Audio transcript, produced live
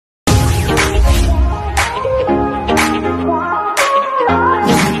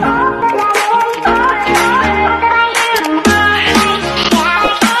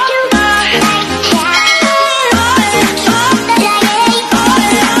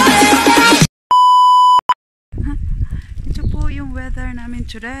natin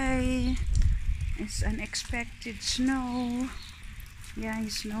today is unexpected snow. Yeah,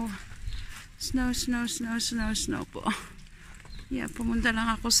 snow po. Yeah, pumunta lang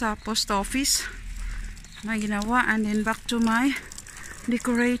ako sa post office. May ginawa and then back to my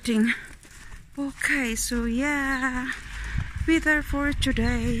decorating. Okay, so yeah, weather for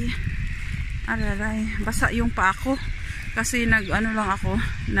today. Araray, basa yung pa ako. Kasi nag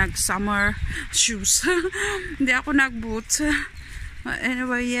summer shoes. Hindi ako nag boots.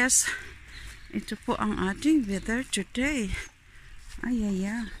 Anyway, yes. Ito po ang ating weather today. Ay.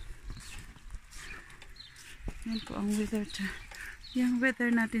 Yan po ang weather yung weather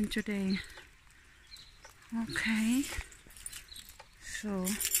natin today. Okay. So,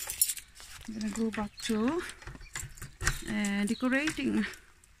 I'm gonna go back to decorating.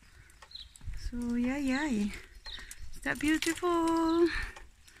 So, yay. Is that beautiful?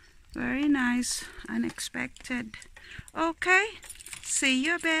 Very nice. Unexpected. Okay. See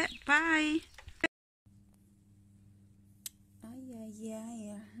you a bit. Bye.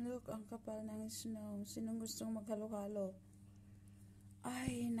 Ay. Look, ang kapal ng snow. Sinong gustong maghalo-halo?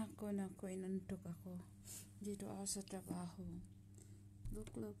 Ay, nako. Inantok ako. Dito ako sa trabaho. Look.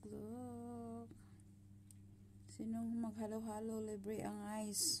 Sinong maghalo-halo? Libre ang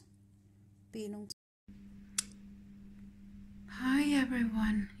ice. Pinong. Hi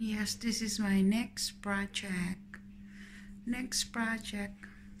everyone. Yes, this is my next project.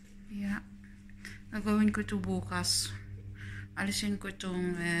 Yeah. Gagawin ko ito bukas. Alisin ko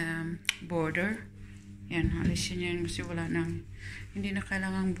itong border. Yan, alisin yan kasi wala nang, hindi na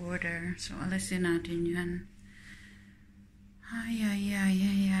kailangang border. So, alisin natin yan.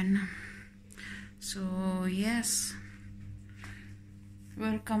 Yan. So, yes.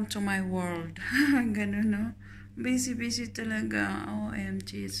 Welcome to my world. Ganun, no? Busy talaga.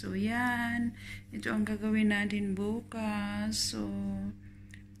 OMG. So, yan. Ito ang gagawin natin bukas. So,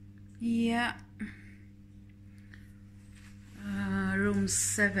 yeah. Room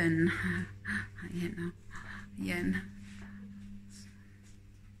 7. Yan.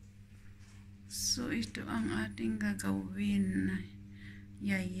 So, ito ang ating gagawin.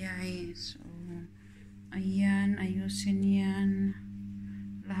 Yay. So, ayan. Ayusin yan.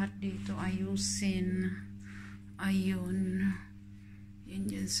 Lahat dito ayusin. Ayun.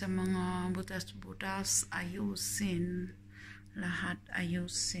 Yan sa mga butas-butas. Ayusin. Lahat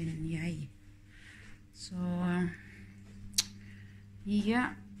ayusin. Yay. So,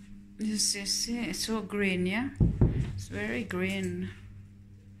 yeah. This is it. It's so green, yeah? It's very green.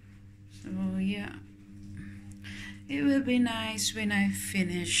 So, yeah. It will be nice when I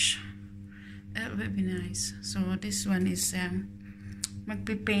finish. It will be nice. So, this one is,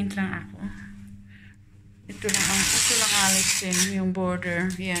 magpipaint lang ako. Ito lang alisin yung border.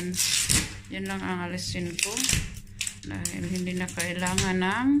 Yan lang ang alisin ko. Dahil hindi na kailangan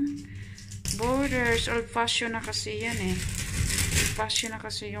ng borders. Old fashion na kasi yan eh. Old fashion na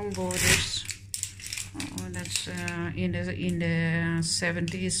kasi yung borders. That's in the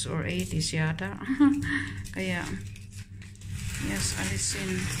 70s or 80s yata. Kaya yes,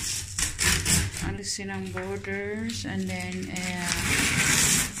 alisin ang borders and then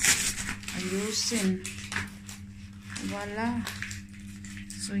ayusin. Wala.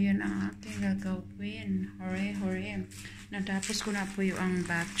 So, yun ang ating gagawin. Hooray. Natapos ko na po yung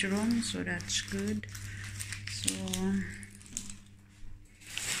bathroom. So, that's good. So,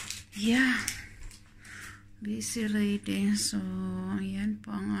 yeah. Busy lady. So, ayan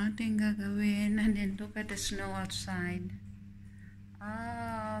po ang ating gagawin. And then, look at the snow outside.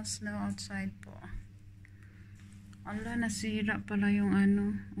 Snow outside po. Ala, nasira pala yung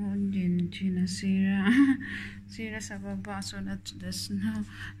nasira. Sira sa baba. So, that's the snow.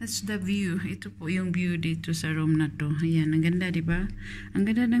 That's the view. Ito po yung view dito sa room na to. Ayan, ang ganda, diba? Ang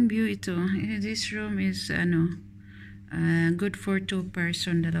ganda ng view ito. This room is, good for 2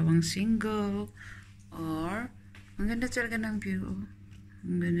 person, dalawang single. Or, ang ganda talaga ng view.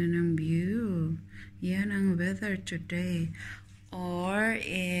 Ang ganda ng view. Yan ang weather today. Or, 1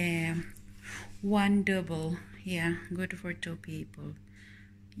 double. Yeah, good for 2 people.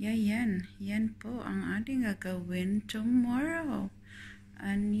 Yeah, yan po ang ating gagawin tomorrow.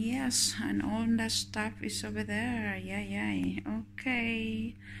 And yes, and all that stuff is over there. Yeah.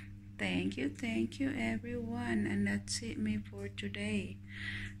 Okay. Thank you everyone. And that's it me for today.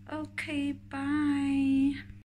 Okay, bye.